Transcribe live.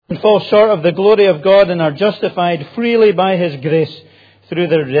fall short of the glory of God and are justified freely by His grace through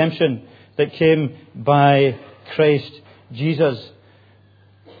the redemption that came by Christ Jesus.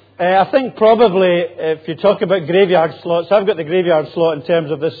 I think probably, if you talk about graveyard slots, I've got the graveyard slot in terms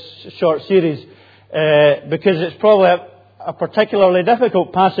of this short series, because it's probably a particularly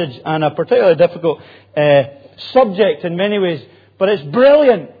difficult passage and a particularly difficult subject in many ways. But it's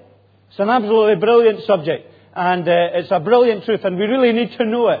brilliant. It's an absolutely brilliant subject. And it's a brilliant truth, and we really need to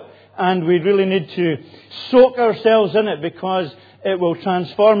know it. And we really need to soak ourselves in it, because it will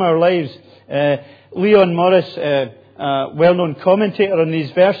transform our lives. Leon Morris, well-known commentator on these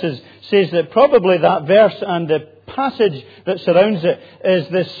verses, says that probably that verse and the passage that surrounds it is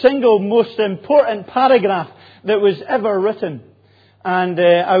the single most important paragraph that was ever written. And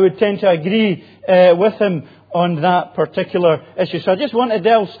I would tend to agree with him on that particular issue. So I just want to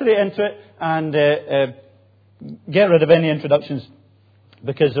delve straight into it and get rid of any introductions,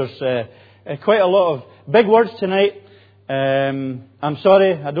 because there's quite a lot of big words tonight. I'm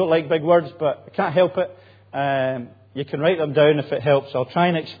sorry, I don't like big words, but I can't help it. You can write them down if it helps. I'll try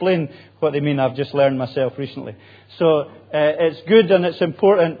and explain what they mean. I've just learned myself recently. So it's good and it's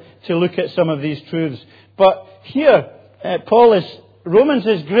important to look at some of these truths. But here, Romans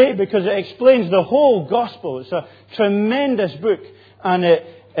is great because it explains the whole gospel. It's a tremendous book, and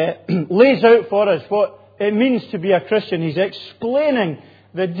it lays out for us what it means to be a Christian. He's explaining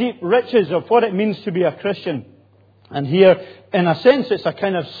the deep riches of what it means to be a Christian. And here, in a sense, it's a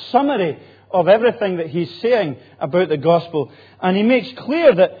kind of summary of everything that he's saying about the gospel. And he makes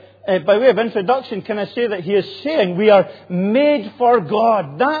clear that, by way of introduction, can I say that he is saying we are made for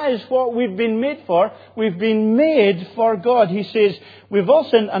God. That is what we've been made for. We've been made for God. He says we've all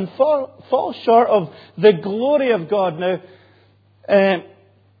sinned and fall short of the glory of God. Now,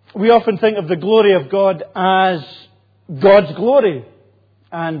 we often think of the glory of God as God's glory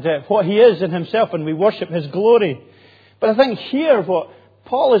and what He is in Himself, and we worship His glory. But I think here what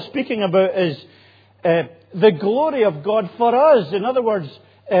Paul is speaking about is the glory of God for us. In other words,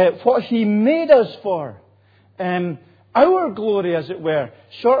 what He made us for. Our glory, as it were,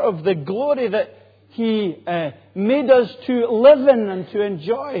 short of the glory that He made us to live in and to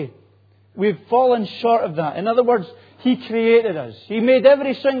enjoy. We've fallen short of that. In other words, He created us. He made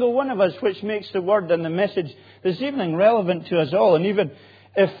every single one of us, which makes the word and the message this evening relevant to us all. And even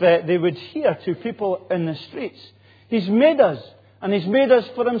if they would hear to people in the streets, He's made us. And He's made us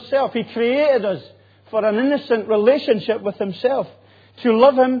for Himself. He created us for an innocent relationship with Himself. To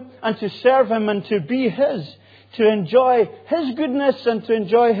love Him and to serve Him and to be His. To enjoy His goodness and to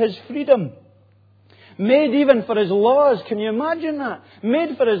enjoy His freedom. Made even for His laws. Can you imagine that?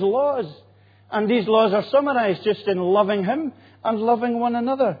 Made for His laws. And these laws are summarized just in loving Him and loving one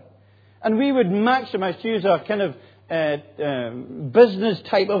another. And we would maximize, to use a kind of business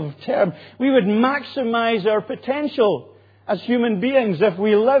type of term, we would maximize our potential as human beings if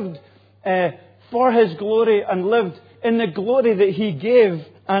we lived for His glory and lived in the glory that He gave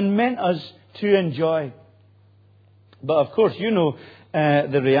and meant us to enjoy. But of course, you know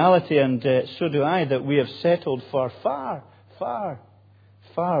the reality, and so do I, that we have settled for far, far,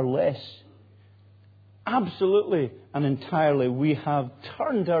 far less. Absolutely and entirely, we have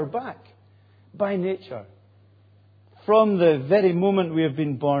turned our back by nature. From the very moment we have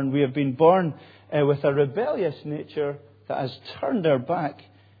been born with a rebellious nature that has turned our back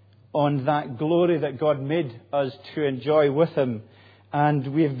on that glory that God made us to enjoy with Him.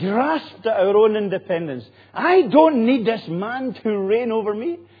 And we've grasped at our own independence. I don't need this man to reign over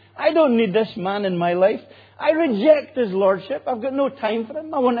me. I don't need this man in my life. I reject His lordship. I've got no time for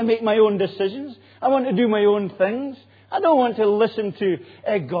Him. I want to make my own decisions. I want to do my own things. I don't want to listen to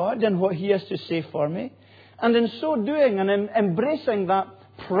God and what He has to say for me. And in so doing and embracing that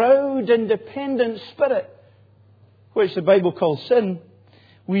proud, independent spirit, which the Bible calls sin,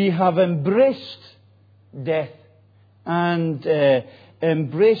 we have embraced death and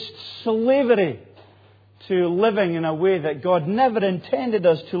embraced slavery to living in a way that God never intended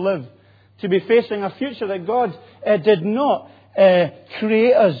us to live, to be facing a future that God did not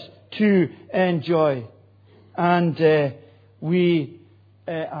create us to enjoy. And we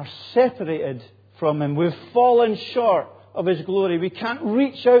are separated from Him. We've fallen short of His glory. We can't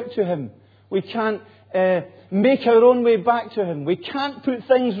reach out to Him. We can't make our own way back to Him. We can't put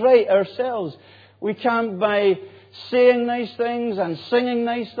things right ourselves. We can't by saying nice things and singing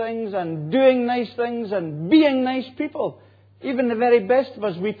nice things and doing nice things and being nice people. Even the very best of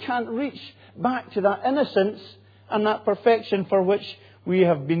us, we can't reach back to that innocence and that perfection for which we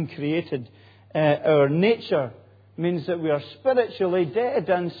have been created. Our nature means that we are spiritually dead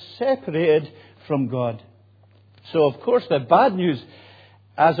and separated from God. So, of course, the bad news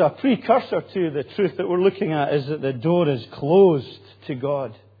as a precursor to the truth that we're looking at, is that the door is closed to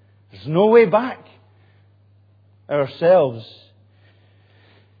God. There's no way back ourselves.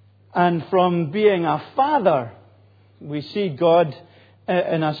 And from being a father, we see God,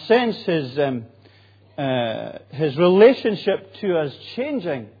 in a sense, His relationship to us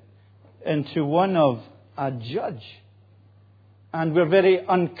changing into one of a judge. And we're very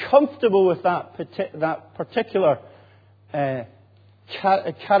uncomfortable with that particular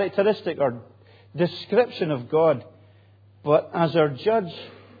characteristic or description of God. But as our judge,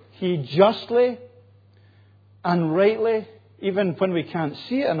 He justly and rightly, even when we can't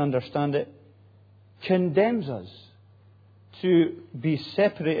see it and understand it, condemns us to be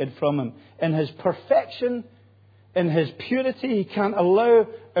separated from Him. In His perfection, in His purity, He can't allow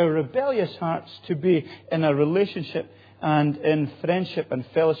our rebellious hearts to be in a relationship and in friendship and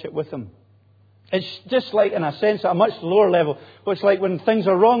fellowship with Him. It's just like, in a sense, at a much lower level, it's like when things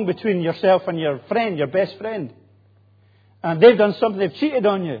are wrong between yourself and your friend, your best friend. And they've done something, they've cheated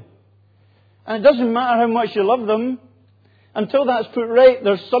on you. And it doesn't matter how much you love them, until that's put right,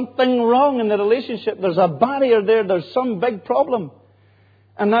 there's something wrong in the relationship. There's a barrier there, there's some big problem.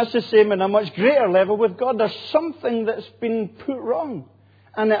 And that's the same in a much greater level with God. There's something that's been put wrong.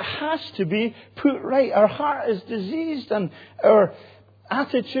 And it has to be put right. Our heart is diseased and our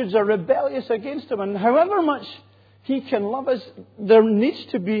attitudes are rebellious against Him. And however much He can love us, there needs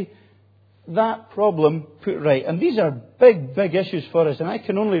to be that problem put right. And these are big, big issues for us. And I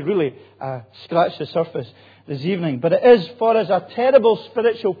can only really scratch the surface this evening. But it is for us a terrible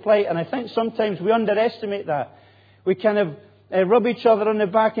spiritual plight. And I think sometimes we underestimate that. We kind of rub each other on the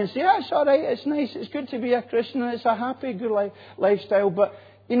back and say, it's all right, it's nice, it's good to be a Christian, and it's a happy, good lifestyle. But,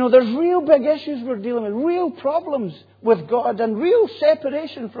 there's real big issues we're dealing with, real problems with God, and real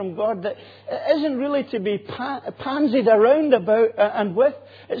separation from God that isn't really to be pansied around about and with.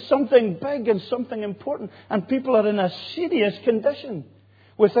 It's something big and something important. And people are in a serious condition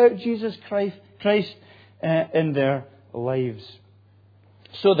without Jesus Christ in their lives.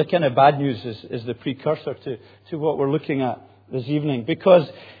 So the kind of bad news is the precursor to what we're looking at this evening.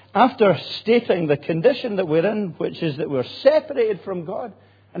 Because after stating the condition that we're in, which is that we're separated from God,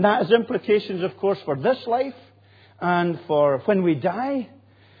 and that has implications, of course, for this life and for when we die,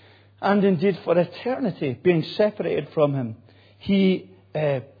 and indeed for eternity, being separated from Him, He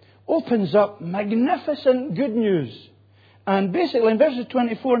opens up magnificent good news. And basically in verses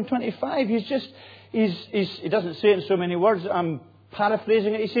 24 and 25, he doesn't say it in so many words, I'm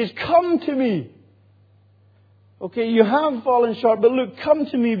paraphrasing it. He says, "Come to me. Okay, you have fallen short, but look, come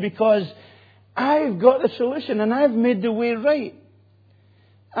to me because I've got the solution and I've made the way right."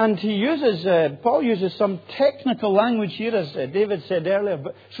 And Paul uses some technical language here, as David said earlier,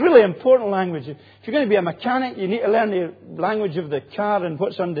 but it's really important language. If you're going to be a mechanic, you need to learn the language of the car and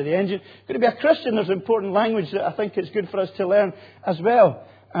what's under the engine. If you're going to be a Christian, there's important language that I think it's good for us to learn as well.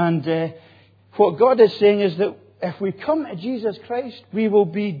 And what God is saying is that if we come to Jesus Christ, we will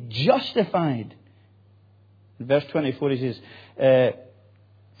be justified. In verse 24 he says,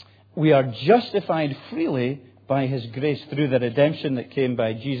 we are justified freely by His grace through the redemption that came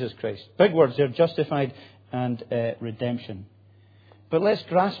by Jesus Christ. Big words there, justified and redemption. But let's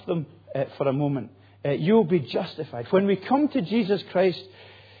grasp them for a moment. You'll be justified. When we come to Jesus Christ,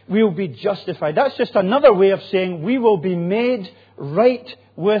 we will be justified. That's just another way of saying we will be made right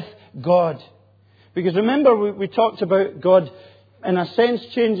with God. Because remember, we talked about God, in a sense,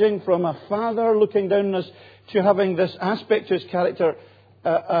 changing from a father looking down on us to having this aspect to His character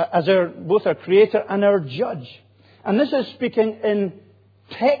as both our creator and our judge. And this is speaking in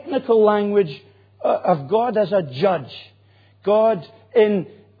technical language of God as a judge. God in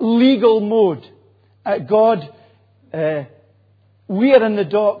legal mode. God, we are in the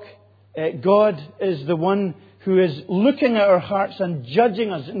dock. God is the one who is looking at our hearts and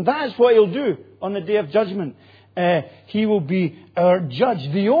judging us. And that is what He'll do on the day of judgment. He will be our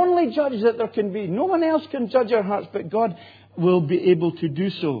judge. The only judge that there can be. No one else can judge our hearts, but God will be able to do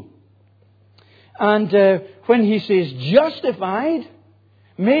so. And when He says justified,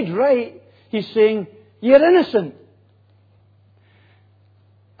 made right, He's saying you're innocent.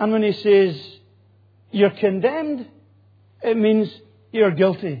 And when He says you're condemned, it means you're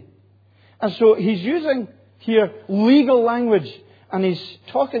guilty. And so He's using here legal language. And He's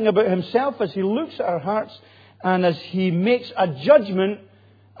talking about Himself as He looks at our hearts and as He makes a judgment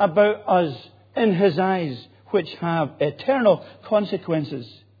about us in His eyes, which have eternal consequences.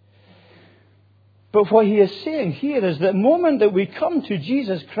 But what He is saying here is that the moment that we come to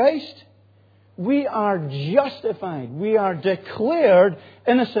Jesus Christ, we are justified. We are declared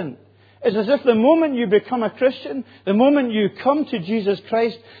innocent. It's as if the moment you become a Christian, the moment you come to Jesus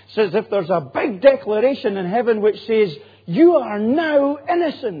Christ, it's as if there's a big declaration in heaven which says, you are now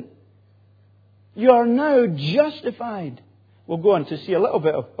innocent. You are now justified. We'll go on to see a little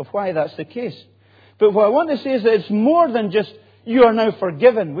bit of why that's the case. But what I want to say is that it's more than just you are now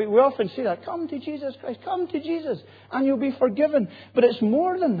forgiven. We often say that. Come to Jesus Christ. Come to Jesus and you'll be forgiven. But it's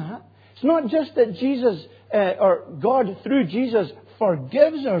more than that. It's not just that Jesus or God through Jesus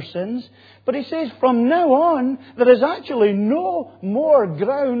forgives our sins. But He says from now on there is actually no more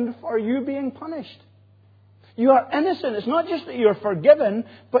ground for you being punished. You are innocent. It's not just that you're forgiven,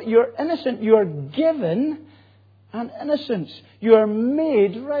 but you're innocent. You are given an innocence. You are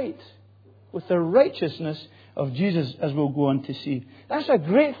made right with the righteousness of Jesus, as we'll go on to see. That's a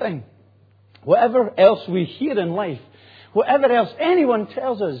great thing. Whatever else we hear in life, whatever else anyone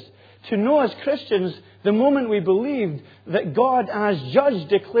tells us, to know as Christians, the moment we believed that God as judge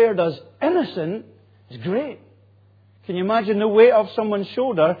declared us innocent is great. Can you imagine the weight of someone's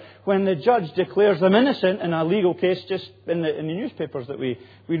shoulder when the judge declares them innocent in a legal case, just in the newspapers that we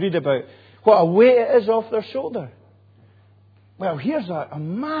read about? What a weight it is off their shoulder. Well, here's a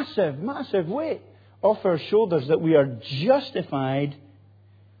massive, massive weight off our shoulders that we are justified,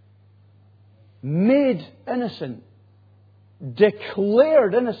 made innocent,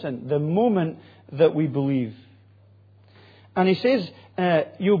 declared innocent the moment that we believe. And He says,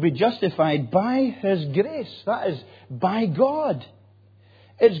 you'll be justified by His grace. That is, by God.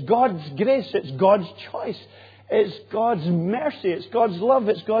 It's God's grace. It's God's choice. It's God's mercy. It's God's love.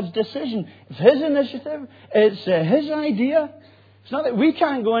 It's God's decision. It's His initiative. It's His idea. It's not that we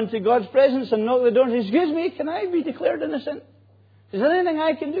can't go into God's presence and knock the door and say, excuse me, can I be declared innocent? Is there anything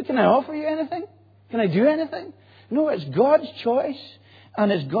I can do? Can I offer you anything? Can I do anything? No, it's God's choice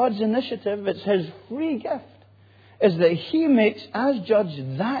and it's God's initiative. It's His free gift. Is that He makes as judge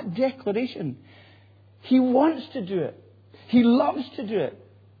that declaration. He wants to do it. He loves to do it.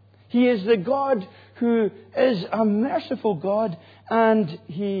 He is the God who is a merciful God, and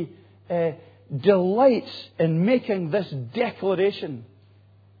He delights in making this declaration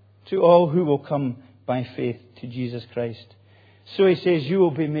to all who will come by faith to Jesus Christ. So He says, you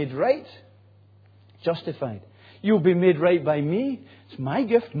will be made right, justified. You will be made right by me. It's my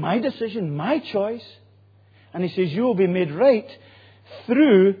gift, my decision, my choice. And He says, you will be made right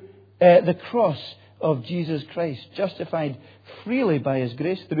through the cross of Jesus Christ, justified freely by His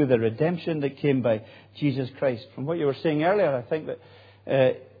grace through the redemption that came by Jesus Christ. From what you were saying earlier, I think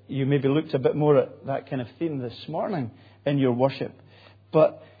that you maybe looked a bit more at that kind of theme this morning in your worship.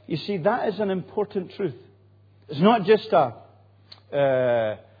 But you see, that is an important truth. It's not just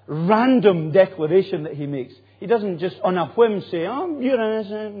a random declaration that He makes. He doesn't just on a whim say, oh, you're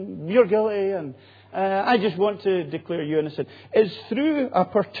innocent, you're guilty, and I just want to declare you innocent. It's through a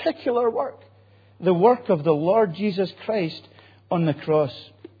particular work, the work of the Lord Jesus Christ on the cross.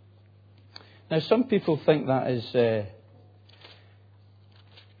 Now, some people think that is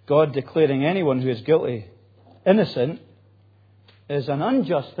God declaring anyone who is guilty innocent is an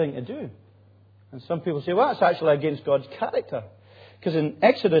unjust thing to do. And some people say, well, that's actually against God's character. Because in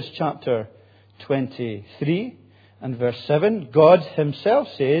Exodus chapter 23 and verse 7, God Himself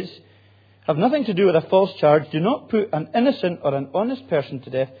says, have nothing to do with a false charge. Do not put an innocent or an honest person to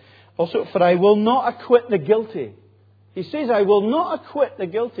death. Also, for I will not acquit the guilty. He says, I will not acquit the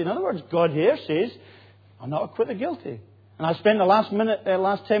guilty. In other words, God here says, I'll not acquit the guilty. And I spent the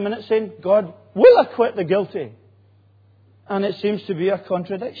last 10 minutes saying, God will acquit the guilty. And it seems to be a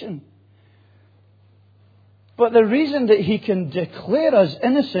contradiction. But the reason that He can declare us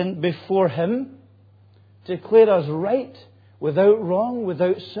innocent before Him, declare us right, without wrong,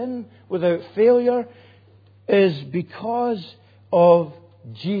 without sin, without failure, is because of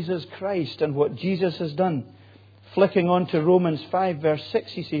Jesus Christ and what Jesus has done. Flicking on to Romans 5 verse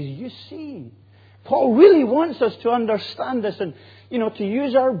 6, he says, you see, Paul really wants us to understand this and, to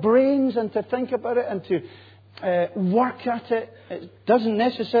use our brains and to think about it and to work at it. It doesn't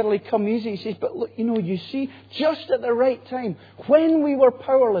necessarily come easy. He says, but look, you see, just at the right time, when we were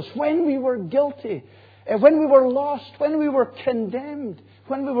powerless, when we were guilty, when we were lost, when we were condemned,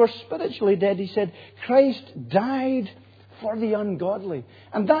 when we were spiritually dead, he said, Christ died for the ungodly.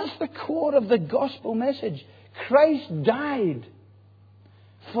 And that's the core of the gospel message. Christ died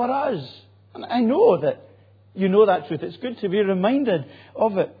for us. And I know that you know that truth. It's good to be reminded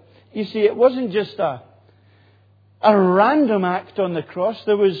of it. You see, it wasn't just a random act on the cross.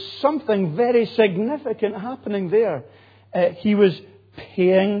 There was something very significant happening there. He was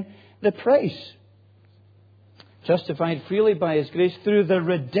paying the price. Justified freely by His grace through the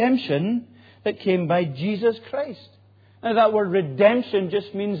redemption that came by Jesus Christ. Now that word redemption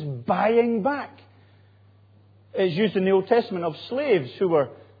just means buying back. It's used in the Old Testament of slaves who were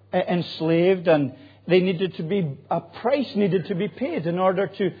enslaved, and a price needed to be paid in order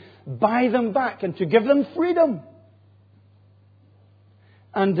to buy them back and to give them freedom.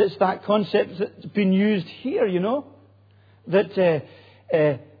 And it's that concept that's been used here, that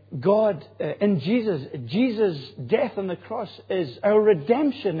God in Jesus' death on the cross is our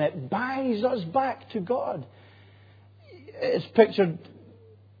redemption. It buys us back to God. It's pictured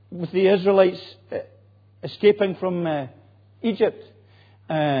with the Israelites escaping from Egypt,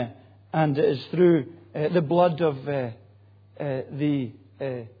 and it is through the blood of the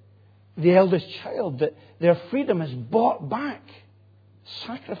eldest child that their freedom is bought back,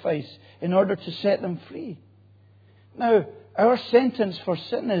 sacrifice in order to set them free. Now, our sentence for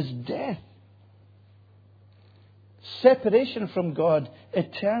sin is death, separation from God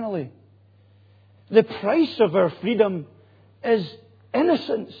eternally. The price of our freedom is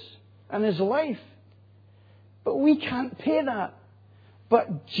innocence and is life. But we can't pay that.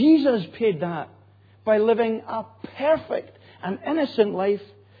 But Jesus paid that by living a perfect and innocent life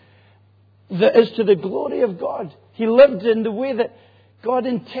that is to the glory of God. He lived in the way that God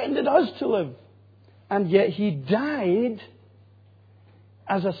intended us to live. And yet He died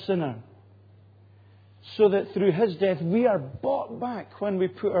as a sinner, so that through His death we are bought back when we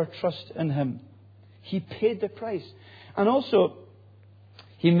put our trust in Him. He paid the price. And also,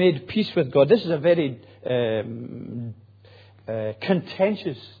 He made peace with God. This is a very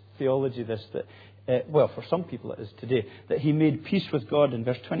contentious theology, this. For some people it is today. That He made peace with God. In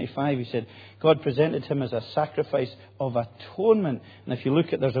verse 25 He said, God presented Him as a sacrifice of atonement. And if you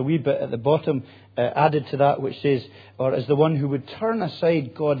look there's a wee bit at the bottom added to that which says, or as the one who would turn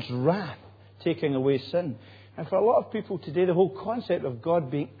aside God's wrath, taking away sin. And for a lot of people today, the whole concept of God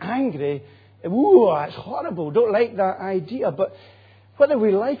being angry, it's horrible, don't like that idea. But whether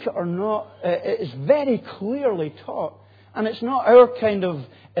we like it or not, it is very clearly taught. And it's not our kind of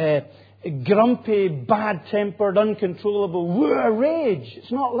grumpy, bad-tempered, uncontrollable rage.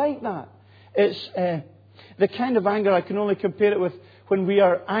 It's not like that. It's the kind of anger, I can only compare it with when we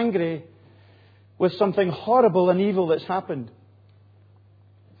are angry with something horrible and evil that's happened.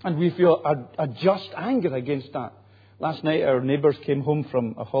 And we feel a just anger against that. Last night our neighbours came home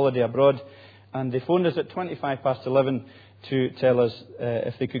from a holiday abroad, and they phoned us at 11:25 to tell us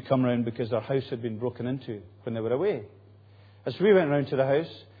if they could come round because their house had been broken into when they were away. As we went round to the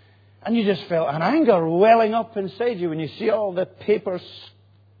house, and you just felt an anger welling up inside you when you see all the papers,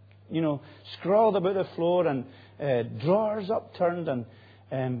 scrawled about the floor, and drawers upturned,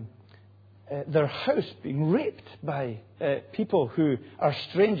 and their house being raped by people who are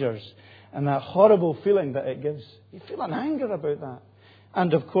strangers, and that horrible feeling that it gives. You feel an anger about that.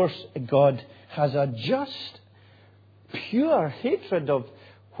 And of course, God has a just, pure hatred of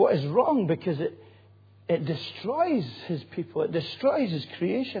what is wrong, because it destroys His people. It destroys His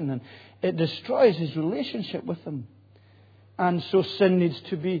creation, and it destroys His relationship with them. And so sin needs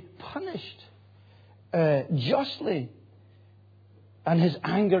to be punished justly. And His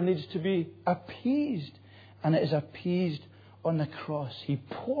anger needs to be appeased. And it is appeased on the cross. He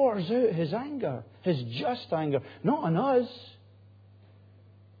pours out His anger, His just anger, not on us,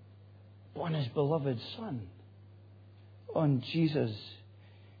 but on His beloved Son, on Jesus.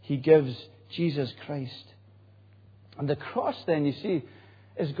 He gives Jesus Christ. And the cross then, you see,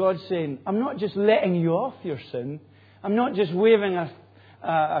 is God saying, I'm not just letting you off your sin. I'm not just waving a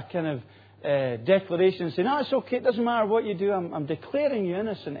kind of declaration saying, it's okay, it doesn't matter what you do, I'm declaring you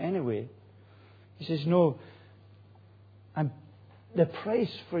innocent anyway. He says, no, the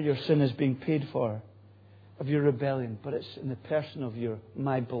price for your sin is being paid for, of your rebellion, but it's in the person of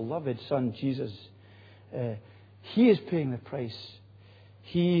my beloved Son, Jesus. He is paying the price.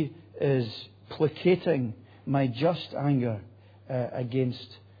 He is placating my just anger against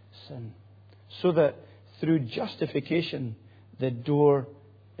sin, so that through justification the door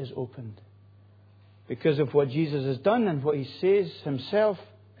is opened. Because of what Jesus has done and what He says Himself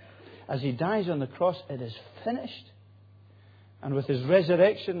as He dies on the cross, it is finished. And with His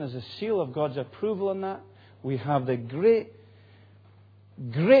resurrection as a seal of God's approval on that, we have the great,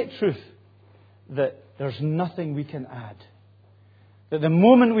 great truth that there's nothing we can add. That the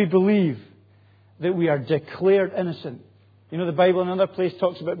moment we believe that we are declared innocent. The Bible in another place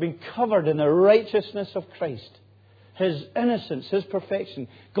talks about being covered in the righteousness of Christ. His innocence, His perfection.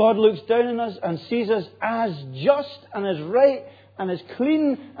 God looks down on us and sees us as just and as right and as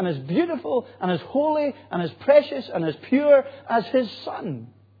clean and as beautiful and as holy and as precious and as pure as His Son.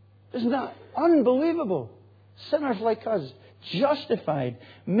 Isn't that unbelievable? Sinners like us, justified,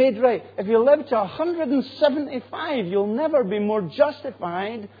 made right. If you live to 175, you'll never be more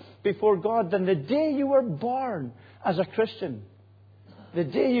justified before God than the day you were born as a Christian. The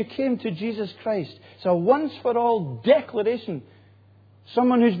day you came to Jesus Christ. It's a once-for-all declaration.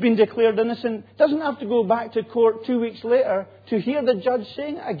 Someone who's been declared innocent doesn't have to go back to court 2 weeks later to hear the judge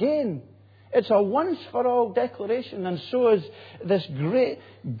saying it again. It's a once-for-all declaration, and so is this great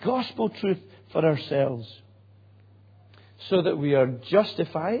gospel truth for ourselves. So that we are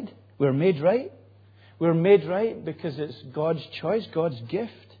justified, we're made right. We're made right because it's God's choice, God's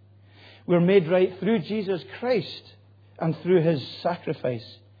gift. We're made right through Jesus Christ and through His sacrifice.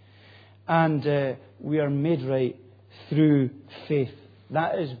 And we are made right through faith.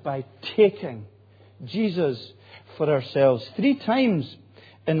 That is by taking Jesus for ourselves. 3 times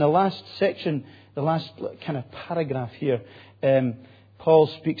in the last section, the last kind of paragraph here, Paul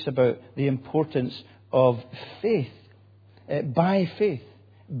speaks about the importance of faith. By faith.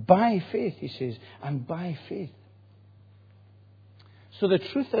 By faith, he says. And by faith. So the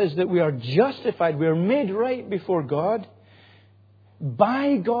truth is that we are justified. We are made right before God.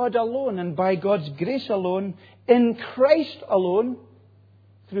 By God alone and by God's grace alone. In Christ alone.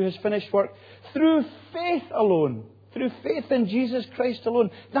 Through His finished work. Through faith alone. Through faith in Jesus Christ alone.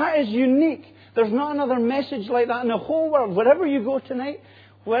 That is unique. There's not another message like that in the whole world. Wherever you go tonight,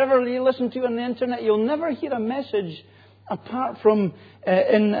 wherever you listen to on the internet, you'll never hear a message apart from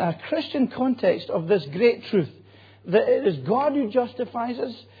in a Christian context of this great truth. That it is God who justifies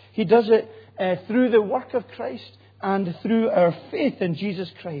us. He does it through the work of Christ and through our faith in Jesus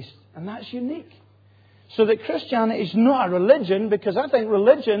Christ. And that's unique. So that Christianity is not a religion, because I think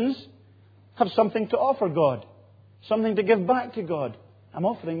religions have something to offer God. Something to give back to God. I'm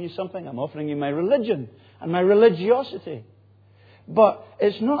offering you something. I'm offering you my religion and my religiosity. But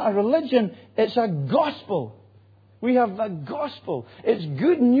it's not a religion. It's a gospel. We have the gospel. It's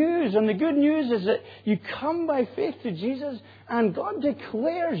good news. And the good news is that you come by faith to Jesus and God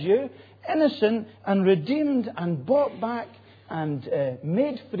declares you innocent and redeemed and bought back and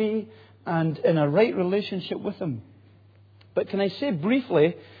made free and in a right relationship with Him. But can I say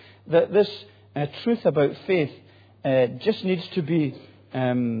briefly that this truth about faith just needs to be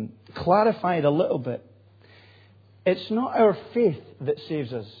clarified a little bit. It's not our faith that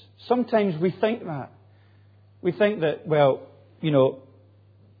saves us. Sometimes we think that. We think that, well, you know,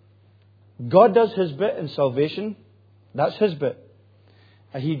 God does His bit in salvation. That's His bit.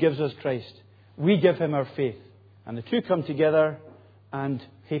 He gives us Christ. We give Him our faith. And the two come together and,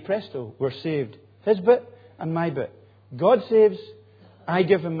 hey presto, we're saved. His bit and my bit. God saves, I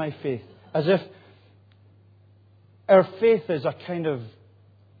give Him my faith. As if our faith is a kind of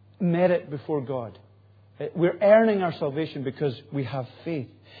merit before God. We're earning our salvation because we have faith.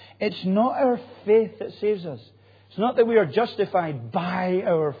 It's not our faith that saves us. It's not that we are justified by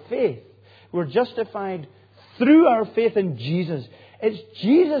our faith. We're justified through our faith in Jesus. It's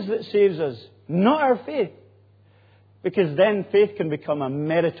Jesus that saves us, not our faith. Because then faith can become a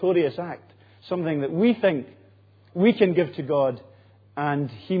meritorious act. Something that we think we can give to God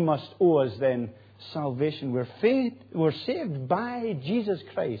and He must owe us then salvation. We're saved by Jesus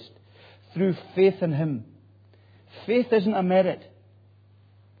Christ through faith in Him. Faith isn't a merit.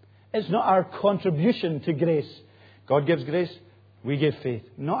 It's not our contribution to grace. God gives grace, we give faith.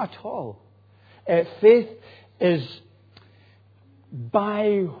 Not at all. Faith is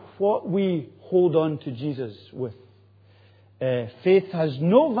by what we hold on to Jesus with. Faith has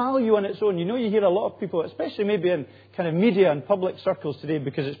no value on its own. You know, you hear a lot of people, especially maybe in kind of media and public circles today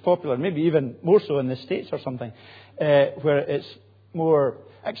because it's popular, maybe even more so in the States or something, where it's more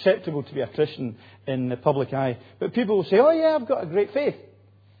acceptable to be a Christian in the public eye. But people will say, oh yeah, I've got a great faith.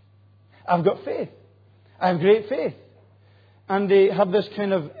 I've got faith. I have great faith. And they have this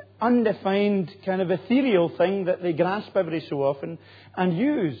kind of undefined, kind of ethereal thing that they grasp every so often and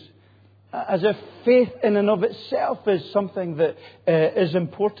use. As if faith in and of itself is something that is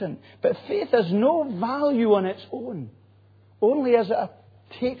important. But faith has no value on its own. Only as it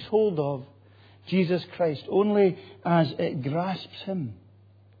takes hold of Jesus Christ. Only as it grasps Him.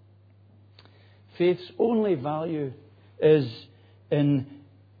 Faith's only value is in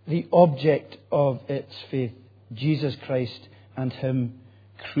the object of its faith. Jesus Christ and Him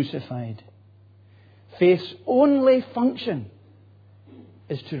crucified. Faith's only function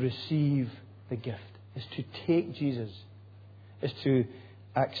is to receive the gift, is to take Jesus, is to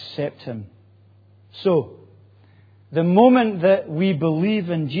accept Him. So, the moment that we believe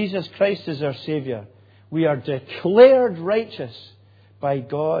in Jesus Christ as our Saviour, we are declared righteous by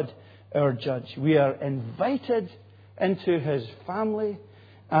God, our Judge. We are invited into His family,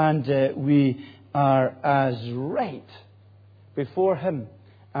 and we are as right before Him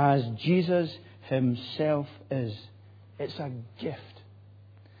as Jesus Himself is. It's a gift.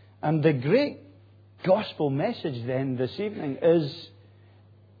 And the great gospel message then this evening is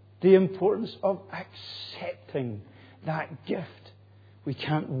the importance of accepting that gift. We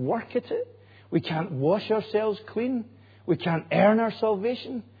can't work at it. We can't wash ourselves clean. We can't earn our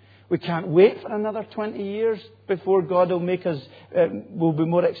salvation. We can't wait for another 20 years before God will make us, will be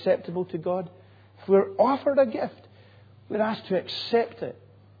more acceptable to God. If we're offered a gift, we're asked to accept it.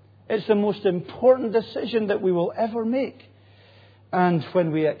 It's the most important decision that we will ever make. And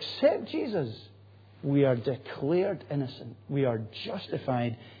when we accept Jesus, we are declared innocent. We are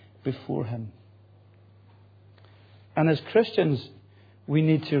justified before Him. And as Christians, we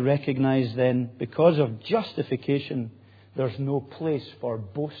need to recognize then, because of justification, there's no place for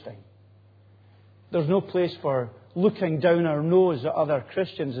boasting. There's no place for looking down our nose at other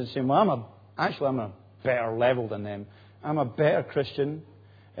Christians and saying, well, I'm a better level than them. I'm a better Christian.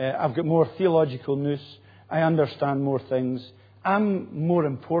 I've got more theological nous. I understand more things. I'm more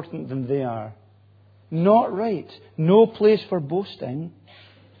important than they are. Not right. No place for boasting.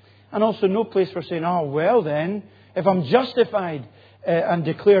 And also no place for saying, oh, well then, if I'm justified and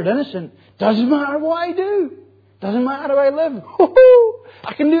declared innocent, doesn't matter what I do. Doesn't matter how I live.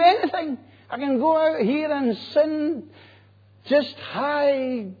 I can do anything. I can go out here and sin just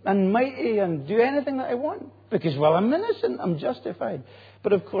high and mighty and do anything that I want. Because, well, I'm innocent. I'm justified.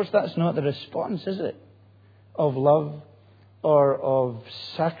 But of course, that's not the response, is it? Of love or of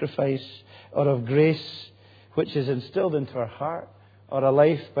sacrifice or of grace which is instilled into our heart, or a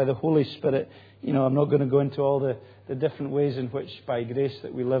life by the Holy Spirit. You know, I'm not going to go into all the different ways in which by grace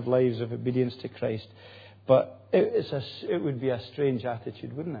that we live lives of obedience to Christ. But it would be a strange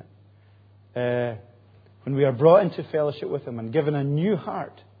attitude, wouldn't it? When we are brought into fellowship with Him and given a new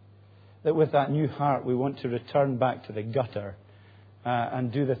heart, that with that new heart we want to return back to the gutter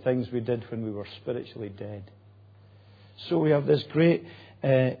and do the things we did when we were spiritually dead. So we have this great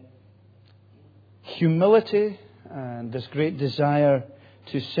humility and this great desire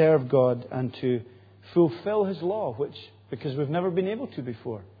to serve God and to fulfill His law, which, because we've never been able to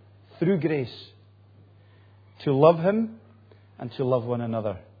before, through grace, to love Him and to love one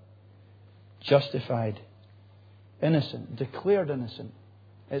another. Justified, innocent, declared innocent.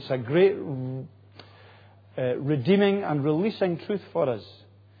 It's a great redeeming and releasing truth for us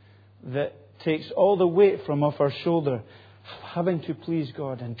that takes all the weight from off our shoulder, having to please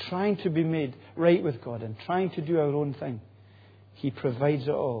God and trying to be made right with God and trying to do our own thing. He provides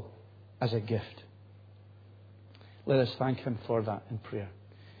it all as a gift. Let us thank Him for that in prayer.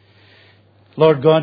 Lord God,